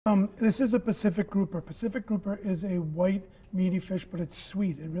This is a Pacific grouper. Pacific grouper is a white, meaty fish, but it's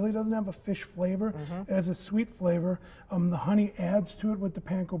sweet. It really doesn't have a fish flavor. It has a sweet flavor. The honey adds to it with the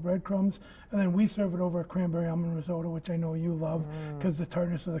panko breadcrumbs, and then we serve it over a cranberry almond risotto, which I know you love, because the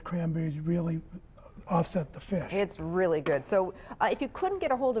tartness of the cranberries really offset the fish. It's really good. So if you couldn't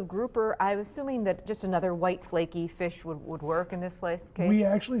get a hold of grouper, I'm assuming that just another white flaky fish would work in this case? We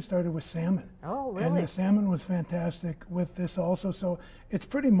actually started with salmon. Oh, really? And the salmon was fantastic with this also. So it's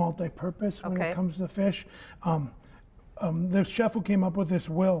pretty multi-purpose when it comes to fish. The chef who came up with this,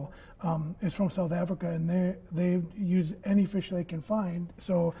 Will, is from South Africa, and they use any fish they can find.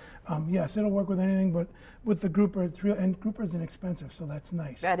 So yes, it'll work with anything, but with the grouper, it's real, and grouper is inexpensive, so that's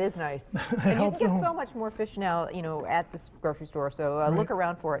nice. That is nice. And you can get so much more fish now, you know, at this grocery store. So look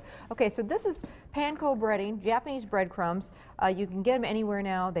around for it. Okay, so this is panko breading, Japanese breadcrumbs. You can get them anywhere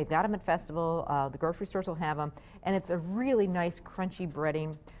now. They've got them at festival. The grocery stores will have them, and it's a really nice crunchy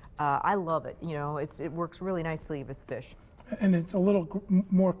breading. I love it. You know, it works really nicely with fish. And it's a little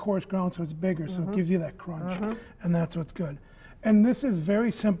more coarse ground, so it's bigger, so it gives you that crunch, and that's what's good. And this is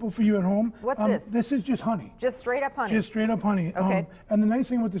very simple for you at home. What's this? This is just honey. Just straight up honey? Just straight up honey. Okay. And the nice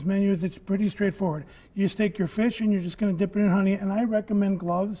thing with this menu is it's pretty straightforward. You just take your fish and you're just going to dip it in honey, and I recommend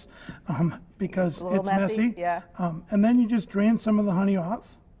gloves because it's messy. Yeah. And then you just drain some of the honey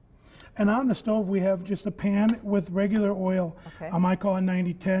off. And on the stove, we have just a pan with regular oil. Okay. I call it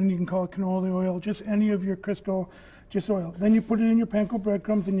 90-10. You can call it canola oil, just any of your Crisco, just oil. Then you put it in your panko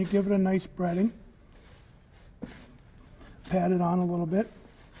breadcrumbs and you give it a nice breading. Pat it on a little bit.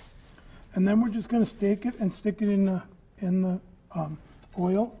 And then we're just going to stake it and stick it in the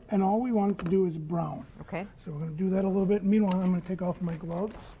oil. And all we want it to do is brown. Okay. So we're going to do that a little bit. Meanwhile, I'm going to take off my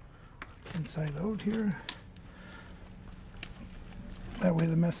gloves inside out here. That way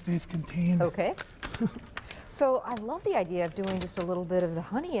the mess stays contained. Okay. So I love the idea of doing just a little bit of the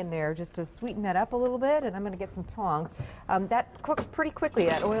honey in there just to sweeten that up a little bit, and I'm going to get some tongs. That cooks pretty quickly.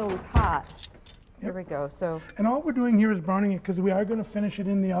 That oil is hot. Here we go. So. And all we're doing here is browning it because we are going to finish it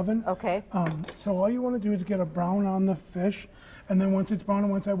in the oven. Okay. So all you want to do is get a brown on the fish, and then once it's brown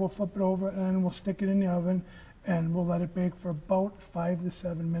on one side, we'll flip it over and we'll stick it in the oven, and we'll let it bake for about 5 to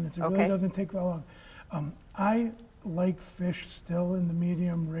 7 minutes. It really doesn't take that long. I like fish still in the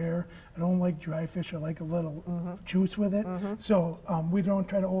medium rare. I don't like dry fish. I like a little juice with it. So we don't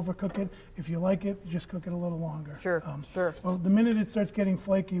try to overcook it. If you like it, just cook it a little longer. Sure, sure. Well, the minute it starts getting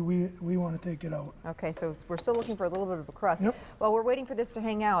flaky, we want to take it out. Okay, so we're still looking for a little bit of a crust. Yep. While we're waiting for this to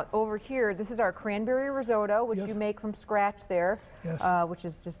hang out, over here, this is our cranberry risotto, which you make from scratch there, which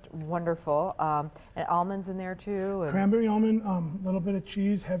is just wonderful. And almonds in there too. And cranberry almond, a little bit of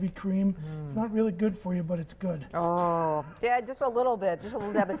cheese, heavy cream. It's not really good for you, but it's good. Oh, yeah, just a little bit, just a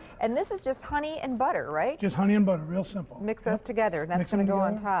little bit. And this is just honey and butter, right? Just honey and butter, real simple. Mix those together. That's going to go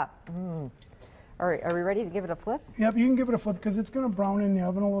on top. All right, are we ready to give it a flip? Yep, you can give it a flip because it's going to brown in the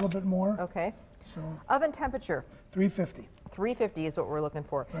oven a little bit more. Okay. So oven temperature? 350. 350 is what we're looking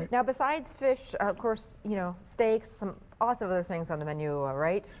for. Right. Now, besides fish, of course, you know, steaks, lots of other things on the menu,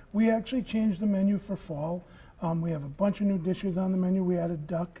 right? We actually changed the menu for fall. We have a bunch of new dishes on the menu. We added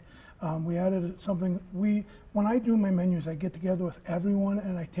duck. We added something. When I do my menus, I get together with everyone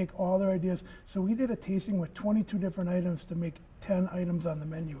and I take all their ideas. So we did a tasting with 22 different items to make 10 items on the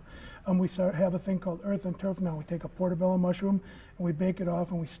menu. We have a thing called Earth and Turf now. We take a portobello mushroom and we bake it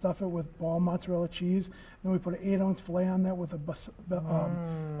off and we stuff it with ball mozzarella cheese. Then we put an 8-ounce filet on that with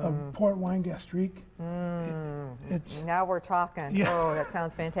a port wine gastrique. Now we're talking. Yeah. Oh, that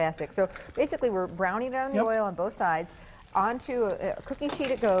sounds fantastic. So basically we're browning it on the oil on both sides. Onto a cookie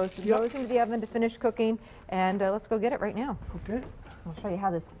sheet it goes. It goes into the oven to finish cooking, and let's go get it right now. Okay. I'll show you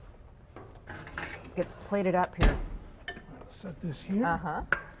how this gets plated up here. I'll set this here.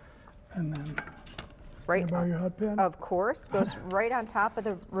 And then right borrow your hot pan. Of course, goes right on top of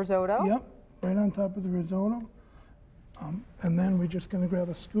the risotto. Yep, right on top of the risotto. And then we're just going to grab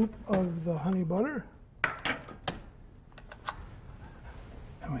a scoop of the honey butter,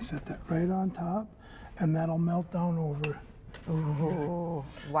 and we set that right on top. And that'll melt down over. Oh,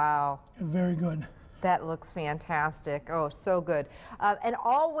 wow. Very good. That looks fantastic. Oh, so good. And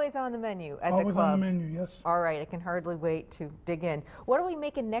always on the menu at the club. Always on the menu, yes. All right, I can hardly wait to dig in. What are we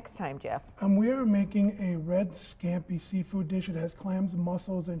making next time, Jeff? We are making a red scampi seafood dish. It has clams,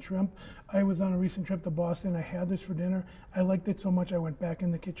 mussels, and shrimp. I was on a recent trip to Boston. I had this for dinner. I liked it so much I went back in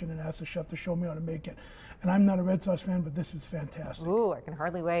the kitchen and asked the chef to show me how to make it. And I'm not a red sauce fan, but this is fantastic. Ooh, I can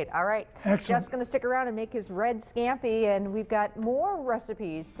hardly wait. All right. Excellent. Jeff's going to stick around and make his red scampi, and we've got more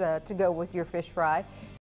recipes to go with your fish fry.